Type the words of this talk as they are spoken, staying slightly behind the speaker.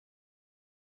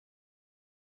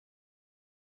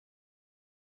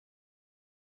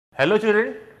Hello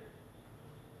children,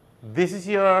 this is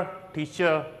your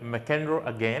teacher McEnroe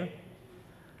again.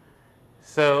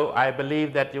 So, I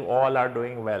believe that you all are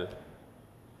doing well.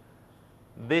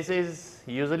 This is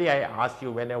usually I ask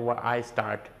you whenever I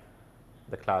start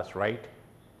the class, right?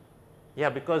 Yeah,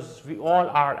 because we all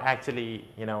are actually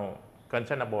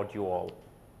concerned about you all.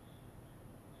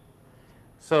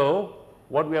 So,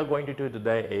 what we are going to do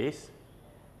today is,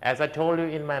 as I told you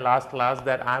in my last class,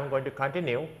 that I am going to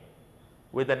continue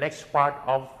with the next part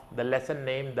of the lesson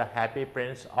named The Happy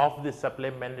Prince of the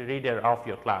supplementary reader of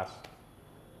your class.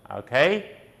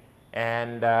 Okay?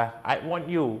 And I want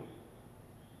you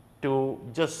to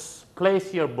just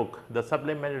place your book, the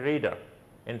supplementary reader,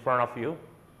 in front of you,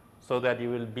 so that you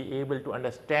will be able to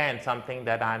understand something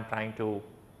that I am trying to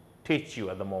teach you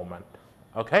at the moment.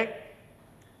 Okay?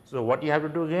 So, what you have to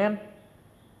do again?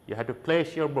 You have to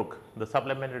place your book, the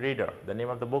supplementary reader. The name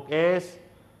of the book is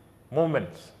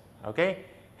Movements. Okay?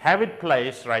 Have it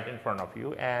placed right in front of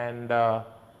you, and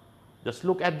just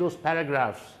look at those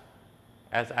paragraphs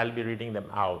as I will be reading them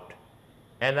out,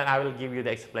 and then I will give you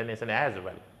the explanation as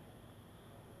well.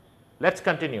 Let us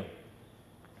continue.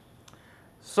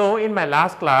 So, in my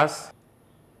last class,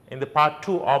 in the part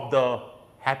 2 of the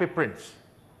Happy Prince,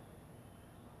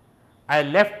 I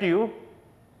left you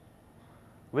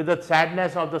with the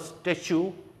sadness of the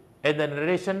statue and the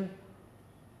narration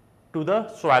to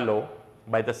the swallow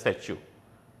by the statue.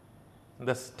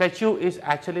 The statue is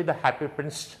actually the Happy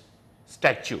Prince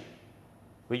statue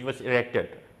which was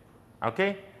erected.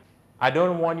 Okay? I do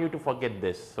not want you to forget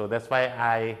this, so that is why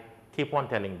I keep on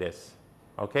telling this.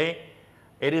 Okay?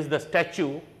 It is the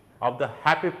statue of the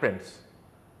Happy Prince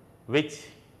which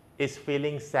is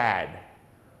feeling sad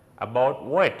about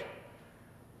what?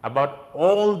 About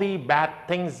all the bad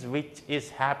things which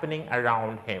is happening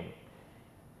around him.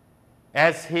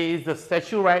 As he is the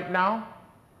statue right now,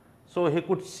 so he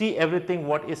could see everything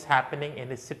what is happening in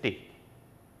his city,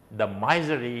 the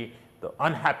misery, the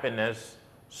unhappiness,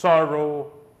 sorrow,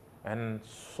 and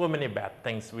so many bad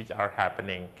things which are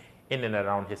happening in and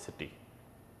around his city.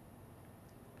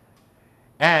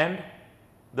 And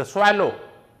the swallow,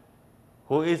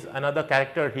 who is another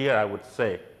character here, I would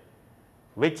say,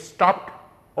 which stopped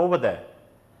over there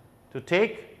to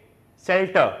take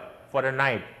shelter for a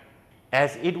night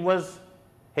as it was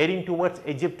heading towards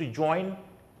Egypt to join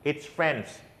its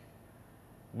friends,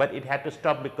 but it had to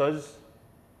stop because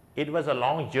it was a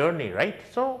long journey, right?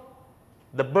 So,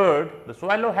 the bird, the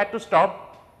swallow, had to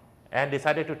stop and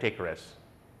decided to take rest.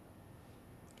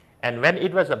 And when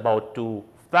it was about to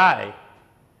fly,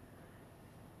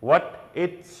 what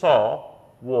it saw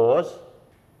was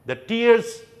the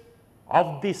tears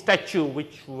of the statue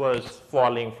which was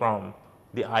falling from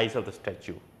the eyes of the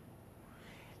statue.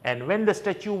 And when the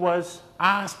statue was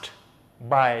asked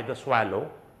by the swallow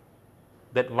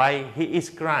that why he is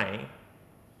crying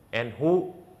and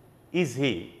who is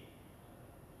he,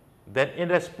 then in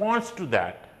response to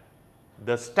that,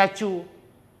 the statue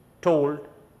told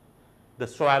the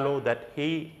swallow that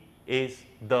he is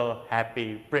the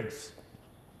Happy Prince.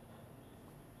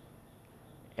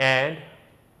 And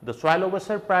the swallow was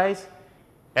surprised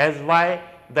as why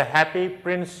the Happy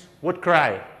Prince would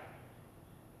cry.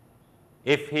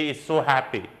 If he is so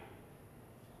happy,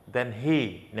 then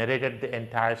he narrated the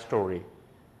entire story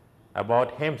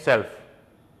about himself,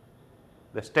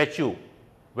 the statue,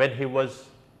 when he was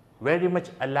very much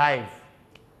alive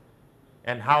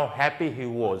and how happy he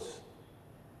was,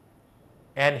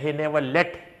 and he never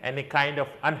let any kind of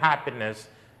unhappiness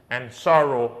and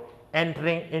sorrow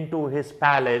entering into his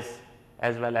palace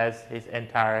as well as his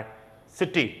entire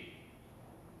city.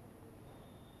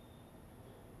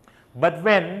 But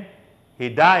when he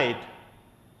died,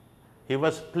 he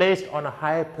was placed on a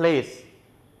higher place.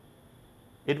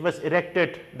 It was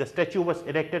erected, the statue was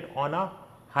erected on a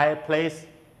higher place,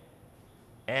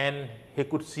 and he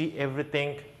could see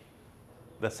everything,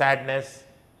 the sadness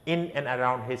in and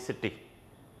around his city.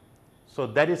 So,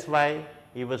 that is why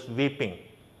he was weeping,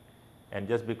 and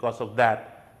just because of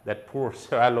that, that poor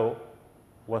swallow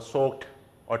was soaked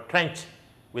or drenched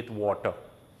with water.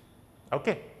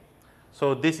 Okay.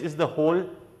 So, this is the whole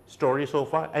story so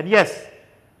far. And yes,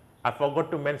 I forgot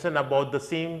to mention about the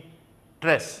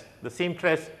seamstress. The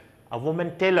seamstress, a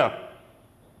woman tailor.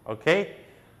 Okay.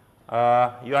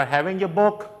 You are having your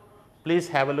book, please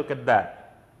have a look at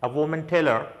that. A woman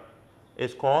tailor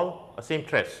is called a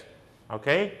seamstress.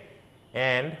 Okay.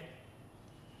 And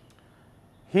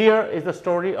here is the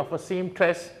story of a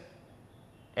seamstress,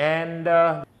 and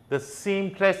the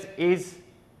seamstress is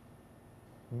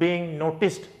being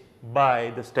noticed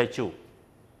by the statue.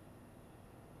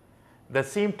 The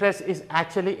seamstress is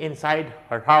actually inside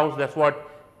her house, that is what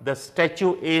the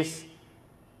statue is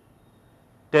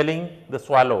telling the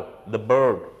swallow, the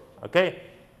bird, okay.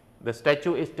 The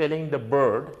statue is telling the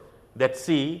bird that,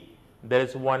 see, there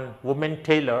is one woman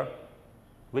tailor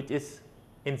which is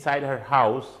inside her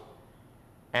house,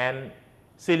 and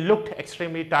she looked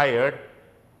extremely tired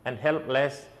and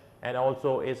helpless and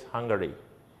also is hungry.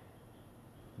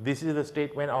 This is the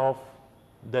statement of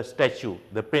the statue,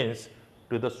 the prince,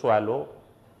 to the swallow,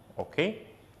 okay.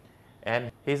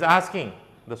 And he is asking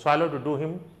the swallow to do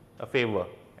him a favor.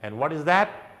 And what is that?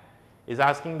 He is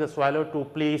asking the swallow to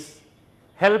please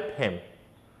help him,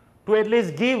 to at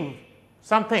least give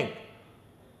something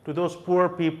to those poor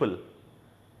people.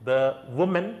 The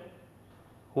woman,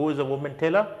 who is a woman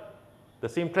tailor, the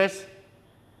seamstress,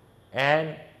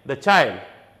 and the child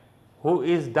who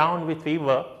is down with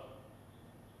fever,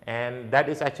 and that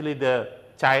is actually the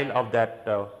child of that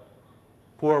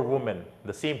poor woman,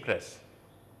 the seamstress.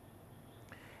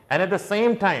 And at the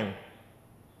same time,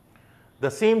 the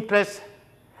seamstress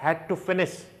had to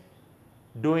finish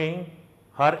doing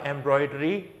her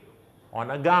embroidery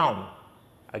on a gown.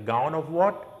 A gown of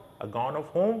what? A gown of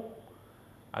whom?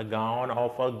 A gown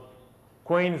of a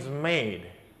queen's maid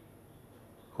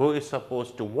who is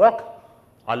supposed to walk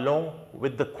along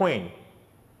with the queen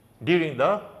during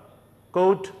the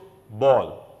court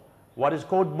ball. What is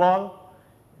court ball?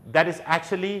 That is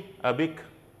actually a big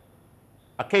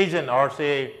occasion, or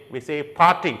we say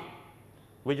party,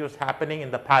 which was happening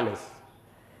in the palace.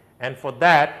 And for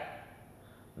that,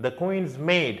 the queen's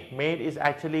maid is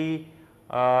actually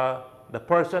the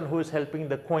person who is helping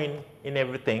the queen in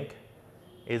everything,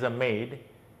 is a maid.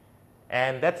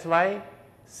 And that's why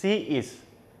she is,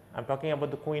 I'm talking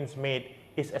about the queen's maid,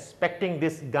 is expecting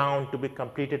this gown to be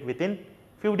completed within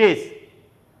few days.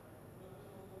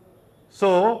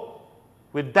 So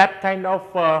with that kind of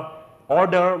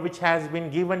order which has been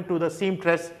given to the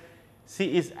seamstress,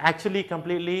 she is actually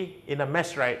completely in a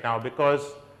mess right now, because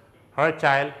her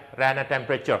child ran a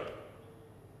temperature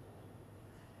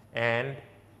and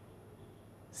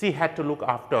she had to look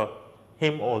after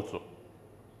him also.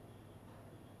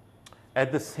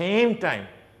 At the same time,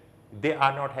 they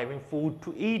are not having food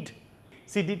to eat.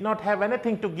 She did not have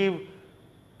anything to give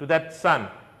to that son,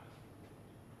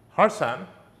 her son,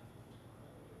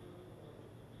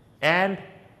 and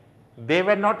they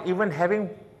were not even having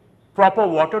proper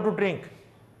water to drink.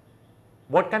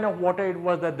 What kind of water it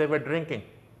was that they were drinking?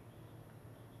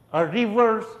 A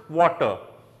river's water.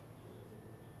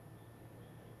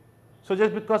 So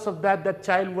just because of that, that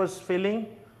child was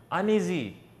feeling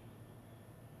uneasy,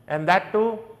 and that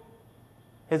too,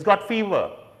 he's got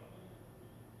fever.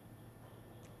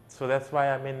 So that's why,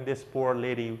 I mean, this poor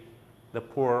lady, the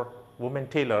poor woman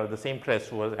tailor, the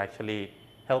seamstress, was actually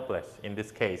helpless in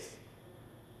this case.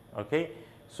 Okay.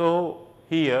 So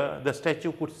here the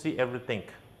statue could see everything.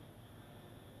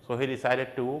 So he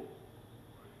decided to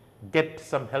get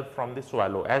some help from the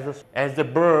swallow. As the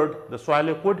bird, the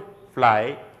swallow could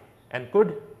fly and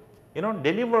could,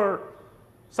 deliver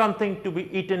something to be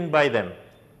eaten by them.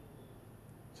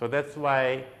 So that's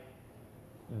why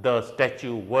the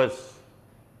statue was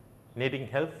needing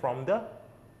help from the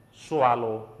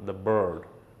swallow, the bird,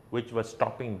 which was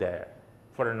stopping there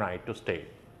for a night to stay.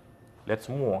 Let's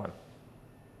move on.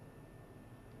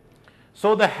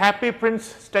 So the happy prince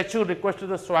statue requested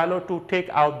the swallow to take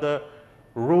out the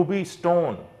ruby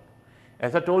stone.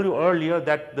 As I told you earlier,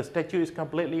 that the statue is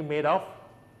completely made of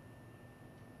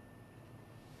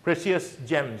precious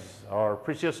gems or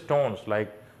precious stones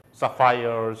like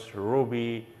sapphires,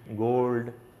 ruby,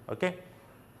 gold. Okay.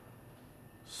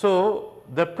 So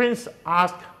the prince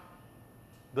asked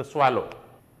the swallow,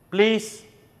 please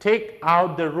take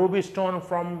out the ruby stone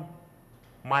from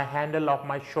my handle of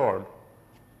my sword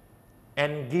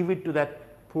and give it to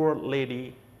that poor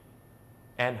lady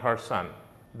and her son.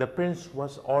 The prince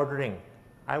was ordering.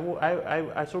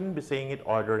 I shouldn't be saying it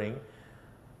ordering.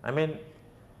 I mean,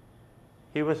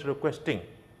 he was requesting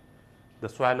the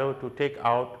swallow to take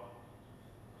out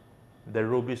the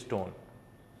ruby stone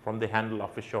from the handle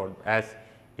of his sword, as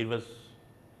it was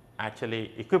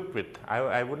actually equipped with.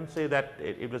 I wouldn't say that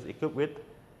it was equipped with.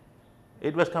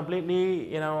 It was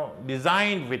completely,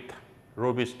 designed with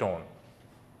ruby stone,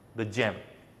 the gem,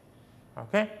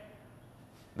 okay,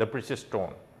 the precious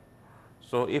stone.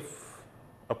 So if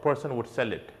a person would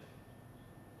sell it,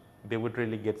 they would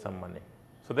really get some money.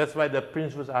 So that's why the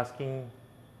prince was asking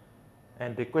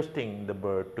and requesting the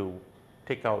bird to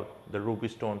take out the ruby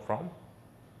stone from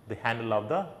the handle of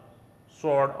the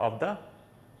sword of the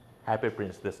happy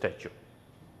prince, the statue.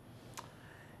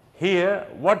 Here,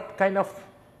 what kind of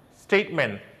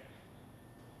statement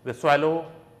the swallow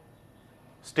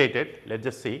stated? Let's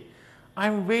just see. I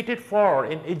am waited for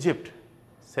in Egypt,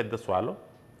 said the swallow.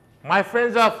 My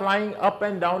friends are flying up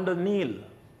and down the Nile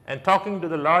and talking to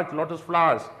the large lotus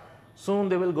flowers. Soon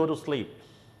they will go to sleep.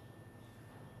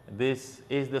 This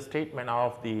is the statement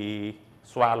of the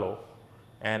swallow,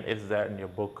 and it's there in your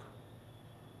book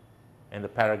in the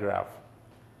paragraph.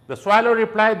 The swallow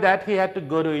replied that he had to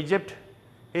go to Egypt.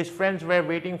 His friends were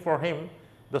waiting for him.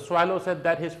 The swallow said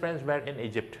that his friends were in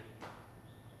Egypt.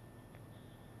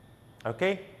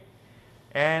 Okay?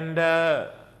 And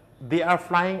they are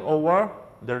flying over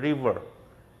the river.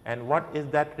 And what is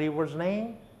that river's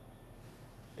name?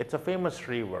 It's a famous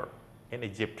river in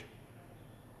Egypt,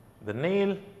 the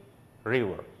Nile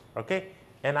River. Okay?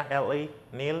 N-I-L-E,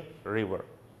 Nile River.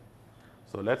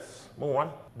 So let's move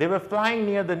on. They were flying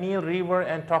near the Nile River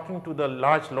and talking to the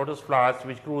large lotus flowers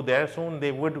which grew there. Soon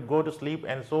they would go to sleep,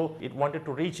 and so it wanted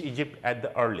to reach Egypt at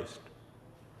the earliest.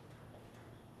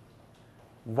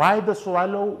 Why the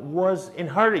swallow was in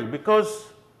hurry? Because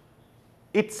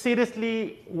it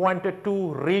seriously wanted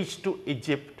to reach to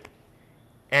Egypt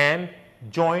and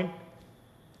join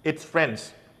its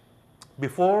friends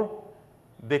before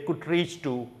they could reach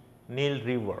to Nile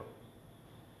River,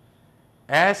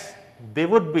 as they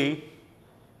would be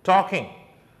talking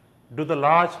to the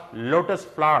large lotus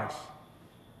flowers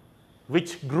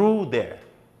which grew there.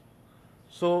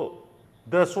 So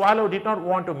the swallow did not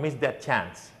want to miss that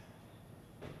chance.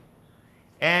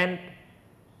 And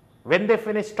when they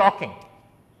finished talking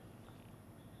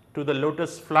to the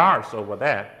lotus flowers over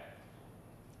there,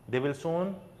 they will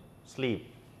soon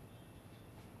sleep.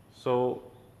 So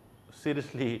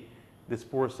seriously, this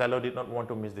poor swallow did not want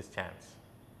to miss this chance.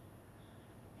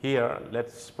 Here,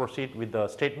 let's proceed with the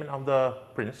statement of the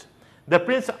prince. The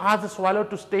prince asked the swallow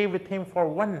to stay with him for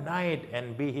one night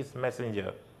and be his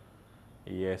messenger.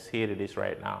 Yes, here it is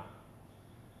right now.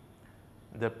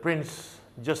 The prince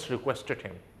just requested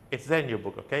him. It's there in your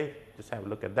book, okay? Just have a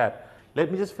look at that.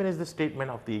 Let me just finish the statement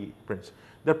of the prince.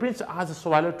 The prince asked the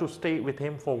swallow to stay with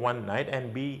him for one night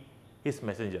and be his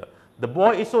messenger. The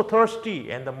boy is so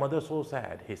thirsty and the mother so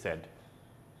sad, he said.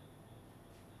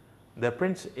 The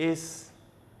prince is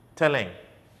telling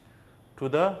to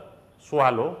the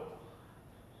swallow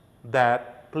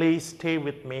that please stay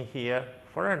with me here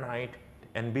for a night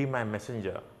and be my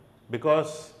messenger,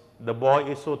 because the boy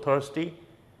is so thirsty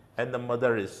and the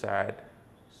mother is sad,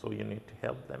 so you need to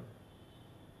help them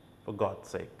for God's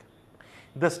sake.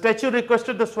 The statue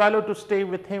requested the swallow to stay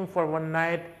with him for one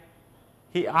night.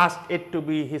 He asked it to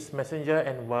be his messenger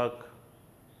and work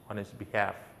on his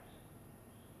behalf.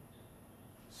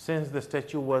 Since the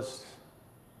statue was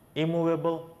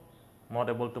immovable, not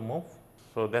able to move,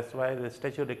 so that's why the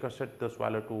statue requested the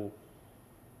swallow to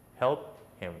help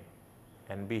him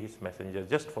and be his messenger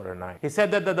just for a night. He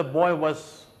said that the boy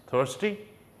was thirsty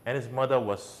and his mother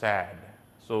was sad,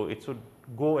 so it should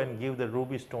go and give the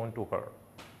ruby stone to her.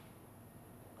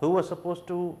 Who was supposed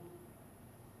to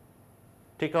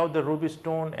take out the ruby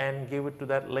stone and give it to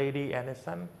that lady and his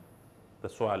son? The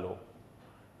swallow,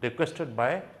 requested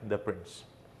by the prince.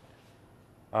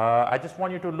 I just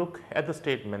want you to look at the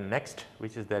statement next,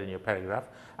 which is there in your paragraph.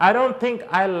 I don't think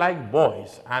I like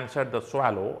boys, answered the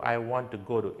swallow. I want to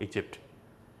go to Egypt.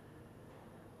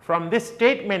 From this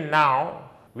statement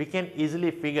now, we can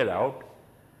easily figure out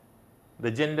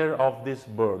the gender of this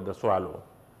bird, the swallow,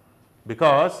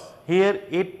 because here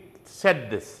it said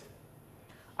this.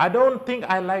 I don't think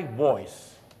I like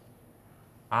boys,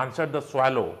 answered the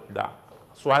swallow. The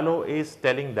swallow is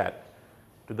telling that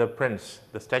to the prince,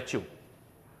 the statue.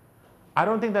 I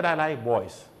don't think that I like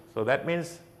boys. So that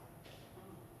means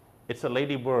it's a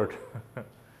lady bird.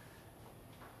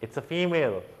 It's a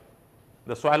female.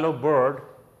 The swallow bird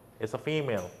is a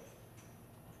female.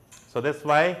 So that's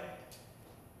why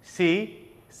she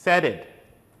said it,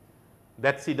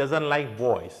 that she doesn't like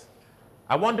boys.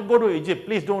 I want to go to Egypt.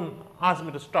 Please don't ask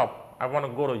me to stop. I want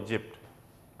to go to Egypt.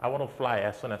 I want to fly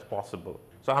as soon as possible.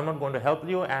 So I'm not going to help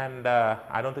you, and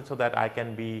I don't think so that I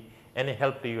can be any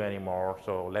help to you anymore,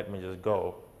 so let me just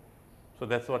go. So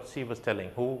that's what she was telling.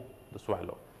 Who? The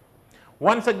swallow.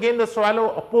 Once again the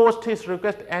swallow opposed his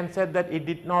request and said that it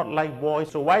did not like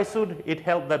boys, so why should it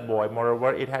help that boy?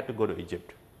 Moreover, it had to go to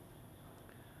Egypt.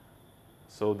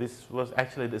 So this was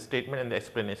actually the statement and the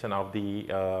explanation of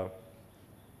the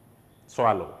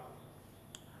swallow.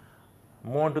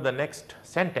 Move on to the next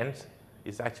sentence.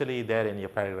 Is actually there in your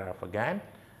paragraph again.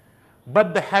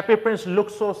 But the happy prince looked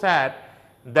so sad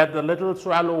that the little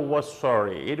swallow was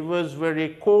sorry. It was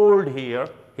very cold here,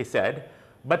 he said,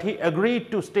 but he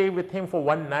agreed to stay with him for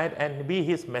one night and be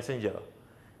his messenger.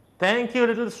 Thank you,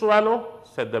 little swallow,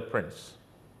 said the prince.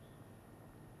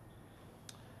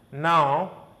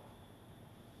 Now,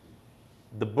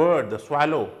 the bird, the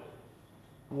swallow,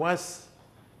 was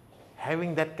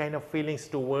having that kind of feelings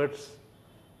towards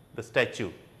the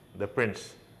statue, the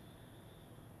prince.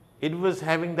 It was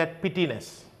having that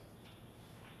pittiness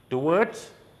towards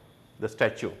the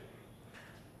statue.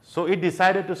 So it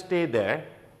decided to stay there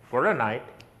for a night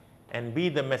and be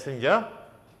the messenger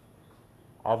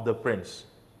of the prince,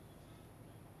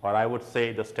 or I would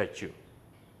say the statue.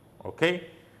 Okay?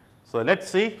 So let's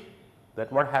see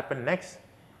that what happened next.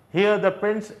 Here the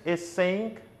prince is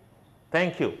saying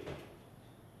thank you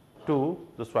to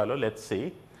the swallow. Let's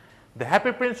see. The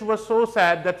happy prince was so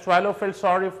sad that swallow felt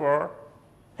sorry for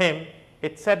him.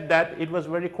 It said that it was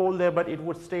very cold there, but it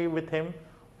would stay with him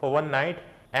for one night,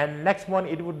 and next one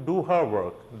it would do her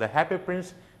work. The happy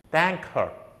prince thanked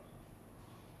her.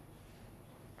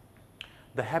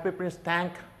 The happy prince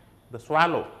thanked the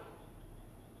swallow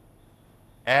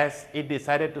as it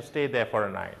decided to stay there for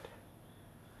a night.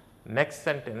 Next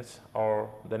sentence, or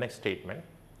the next statement.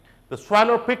 The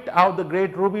swallow picked out the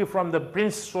great ruby from the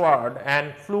prince's sword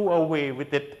and flew away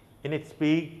with it in its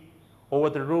beak over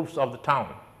the roofs of the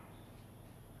town.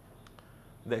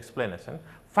 The explanation.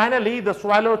 Finally, the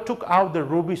swallow took out the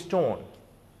ruby stone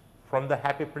from the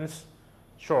happy prince's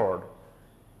sword,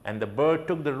 and the bird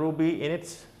took the ruby in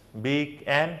its beak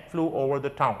and flew over the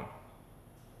town.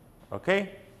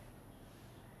 Okay?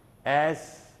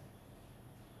 As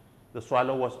the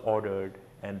swallow was ordered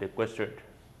and requested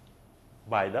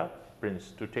by the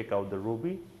prince to take out the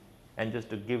ruby and just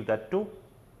to give that to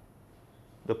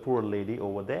the poor lady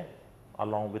over there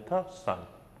along with her son,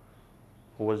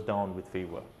 who was down with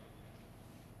fever.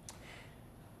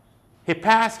 He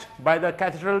passed by the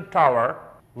cathedral tower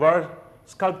where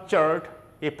sculptured.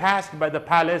 He passed by the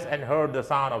palace and heard the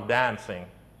sound of dancing.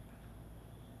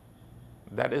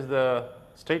 That is the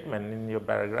statement in your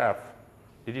paragraph.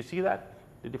 Did you see that?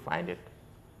 Did you find it?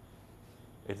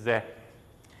 It's there.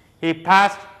 He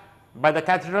passed by the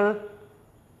cathedral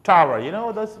tower. You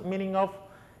know the meaning of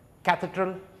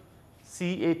cathedral?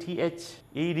 C-A-T-H-E-D-R-A-L,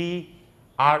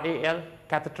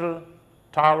 cathedral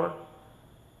tower.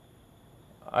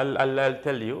 I'll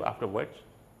tell you afterwards,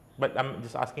 but I'm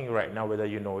just asking you right now whether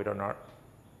you know it or not.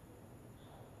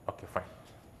 Okay, fine.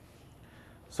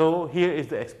 So here is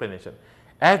the explanation.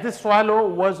 As the swallow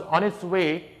was on its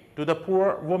way to the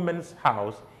poor woman's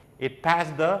house, it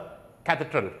passed the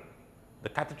cathedral. The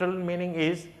cathedral meaning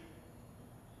is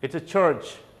it's a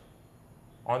church.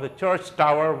 On the church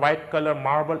tower, white color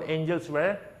marble angels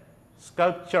were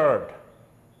sculptured.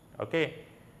 Okay,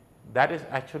 that is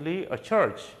actually a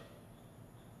church,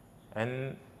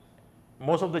 and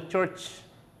most of the church,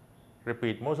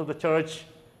 most of the church,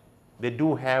 they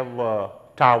do have a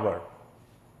tower.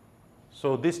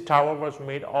 So this tower was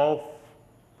made of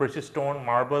precious stone,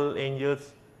 marble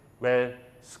angels were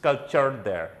sculptured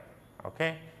there.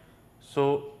 Okay,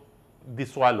 so the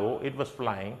swallow, it was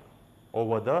flying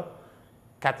over the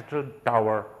cathedral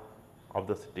tower of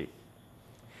the city.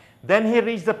 Then he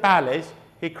reached the palace.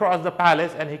 He crossed the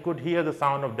palace and he could hear the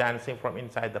sound of dancing from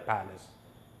inside the palace.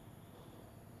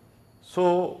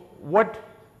 So what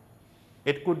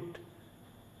it could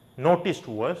notice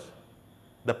was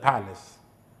the palace,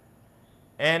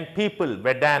 and people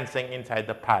were dancing inside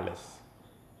the palace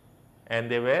and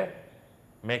they were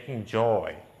making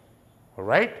joy. All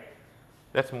right,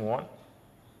 let's move on.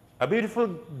 A beautiful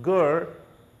girl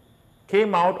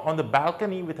came out on the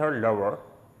balcony with her lover.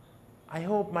 I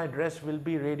hope my dress will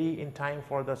be ready in time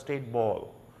for the state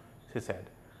ball, she said.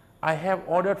 I have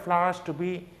ordered flowers to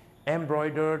be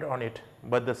embroidered on it,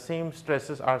 but the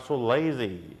seamstresses are so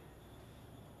lazy.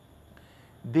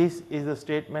 This is the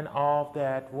statement of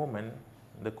that woman,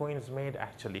 the queen's maid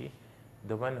actually,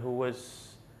 the one who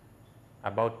was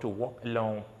about to walk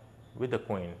along with the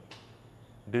queen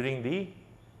during the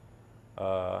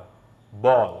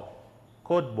ball,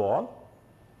 court ball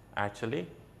actually,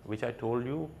 which I told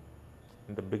you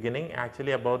in the beginning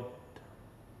actually about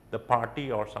the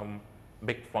party or some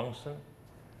big function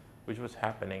which was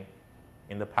happening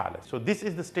in the palace. So this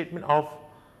is the statement of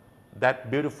that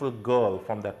beautiful girl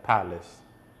from that palace,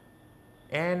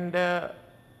 and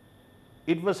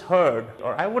it was heard,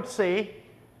 or I would say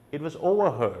it was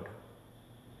overheard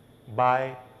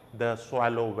by the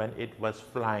swallow when it was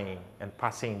flying and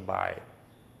passing by.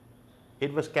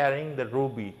 It was carrying the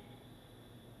ruby,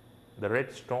 the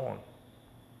red stone,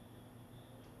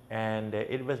 and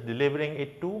it was delivering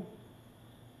it to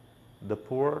the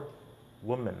poor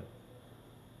woman,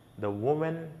 the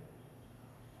woman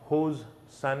whose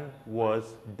son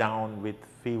was down with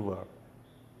fever,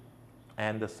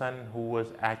 and the son who was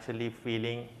actually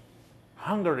feeling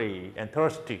hungry and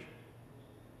thirsty.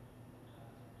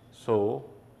 So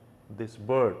this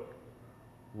bird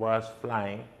was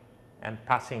flying and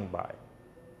passing by,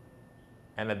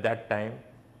 and at that time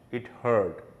it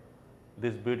heard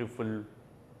this beautiful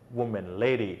woman,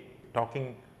 lady,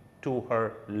 talking to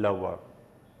her lover,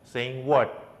 saying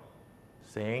what?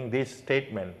 Saying this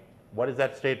statement. What is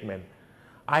that statement?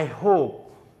 I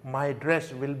hope my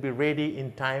dress will be ready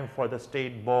in time for the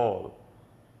state ball.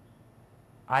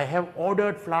 I have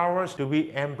ordered flowers to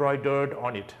be embroidered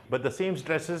on it, but the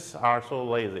seamstresses are so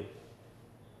lazy.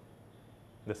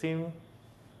 The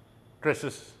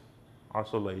seamstresses are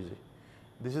so lazy.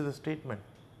 This is the statement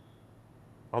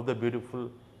of the beautiful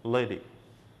lady.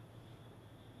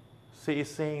 She is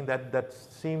saying that that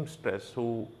seamstress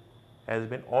who has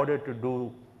been ordered to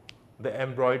do the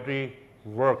embroidery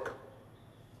work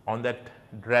on that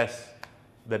dress,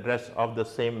 the dress of the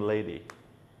same lady,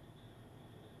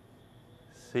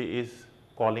 she is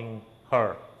calling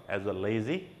her as a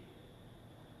lazy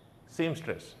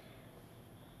seamstress.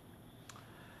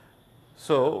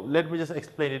 So let me just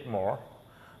explain it more.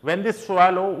 When this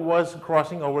swallow was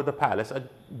crossing over the palace, a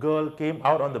girl came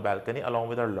out on the balcony along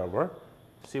with her lover.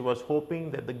 She was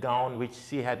hoping that the gown which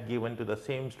she had given to the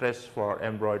seamstress for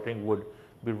embroidering would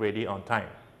be ready on time.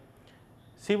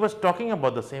 She was talking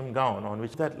about the same gown on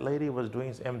which that lady was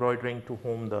doing embroidering, to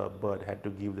whom the bird had to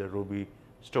give the ruby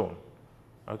stone.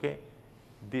 Okay?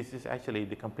 This is actually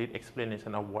the complete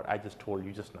explanation of what I just told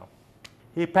you just now.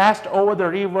 He passed over the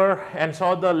river and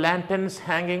saw the lanterns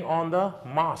hanging on the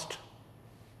mast.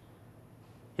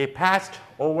 He passed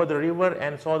over the river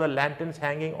and saw the lanterns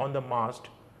hanging on the mast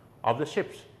of the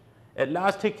ships. At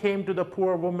last he came to the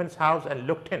poor woman's house and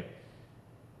looked in.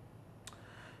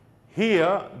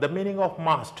 Here, the meaning of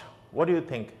mast, what do you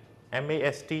think?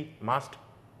 M-A-S-T, mast?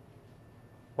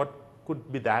 What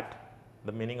could be that?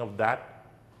 The meaning of that?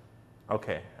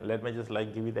 Okay, let me just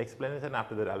give you the explanation.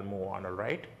 After that, I'll move on, all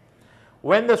right?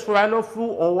 When the swallow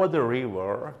flew over the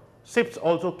river, ships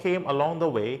also came along the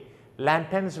way.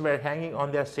 Lanterns were hanging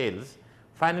on their sails.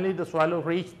 Finally, the swallow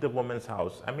reached the woman's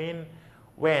house. I mean,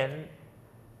 when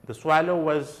the swallow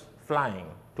was flying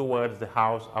towards the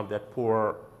house of that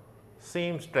poor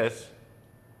seamstress,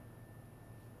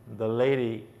 the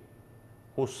lady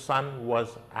whose son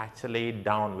was actually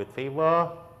down with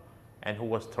fever and who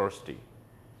was thirsty.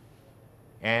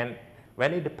 And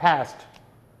when it passed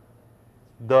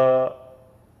the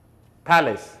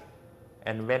palace,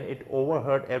 and when it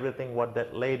overheard everything what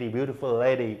that lady, beautiful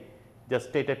lady, just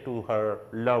stated to her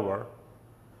lover,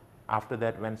 after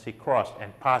that when she crossed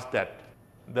and passed that,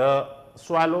 the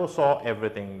swallow saw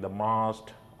everything, the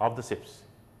mast of the ships.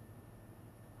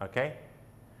 Okay?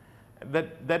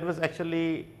 That was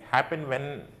actually happened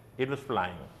when it was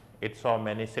flying. It saw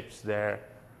many ships there,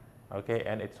 okay,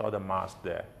 and it saw the mast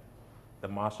there, the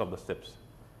mast of the ships.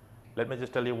 Let me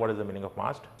just tell you what is the meaning of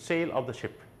mast. Sail of the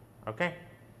ship, okay?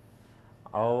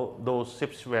 All those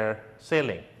ships were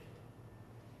sailing.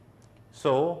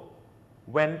 So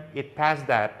when it passed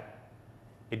that,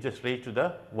 it just reached to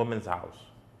the woman's house.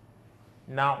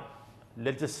 Now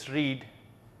let's just read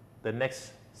the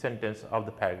next sentence of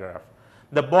the paragraph.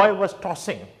 The boy was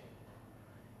tossing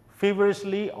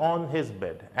feverishly on his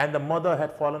bed, and the mother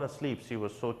had fallen asleep. She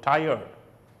was so tired.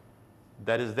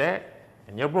 That is there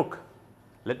in your book.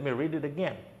 Let me read it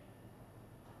again.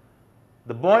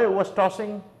 The boy was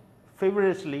tossing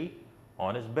feverishly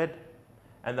on his bed,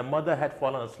 and the mother had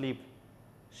fallen asleep.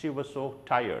 She was so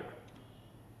tired.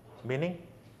 Meaning,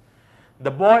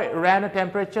 the boy ran a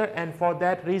temperature, and for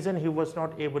that reason he was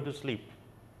not able to sleep.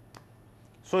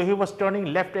 So he was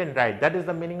turning left and right. That is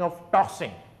the meaning of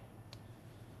tossing.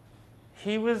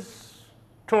 He was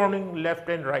turning left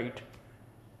and right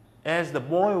as the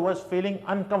boy was feeling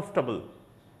uncomfortable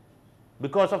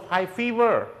because of high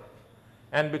fever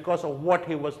and because of what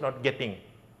he was not getting.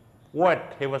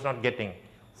 What he was not getting?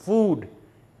 Food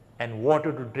and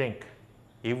water to drink.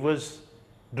 He was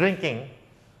drinking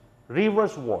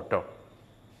river's water.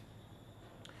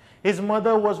 His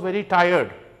mother was very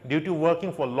tired due to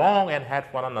working for long and had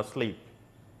fallen asleep.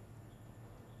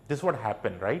 This is what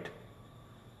happened, right?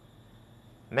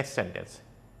 Next sentence.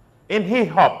 In he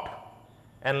hopped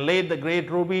and laid the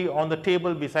great ruby on the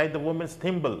table beside the woman's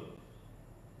thimble.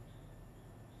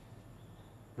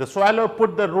 The swallow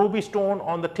put the ruby stone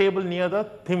on the table near the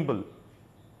thimble.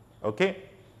 Okay.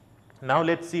 Now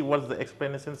let's see what the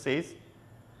explanation says.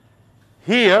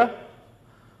 Here,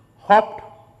 hopped,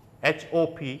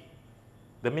 H-O-P,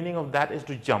 the meaning of that is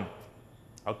to jump.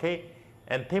 Okay.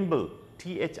 And thimble,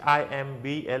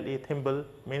 T-H-I-M-B-L-E, thimble,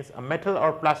 means a metal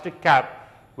or plastic cap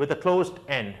with a closed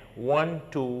end, one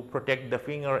to protect the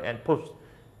finger and push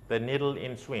the needle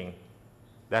in swing.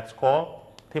 That's called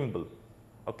thimble.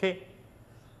 Okay.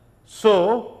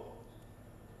 So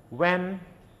when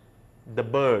the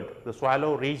bird, the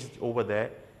swallow reached over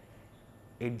there,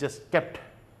 it just kept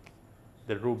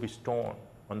the ruby stone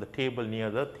on the table near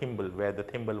the thimble, where the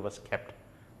thimble was kept,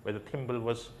 where the thimble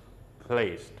was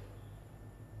placed.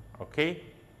 Okay.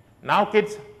 Now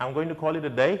kids, I am going to call it a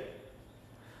day.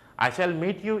 I shall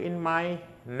meet you in my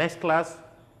next class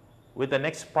with the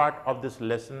next part of this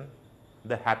lesson,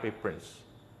 the Happy Prince.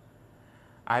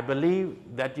 I believe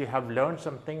that you have learned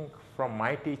something from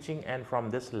my teaching and from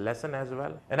this lesson as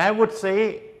well. And I would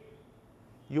say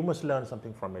you must learn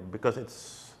something from it, because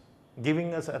it's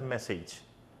giving us a message.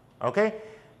 Okay.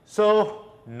 So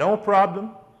no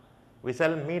problem. We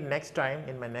shall meet next time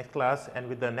in my next class and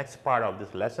with the next part of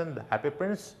this lesson, the Happy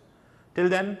Prince. Till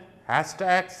then,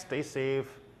 hashtag stay safe,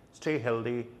 stay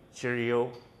healthy,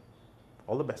 cheerio,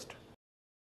 all the best.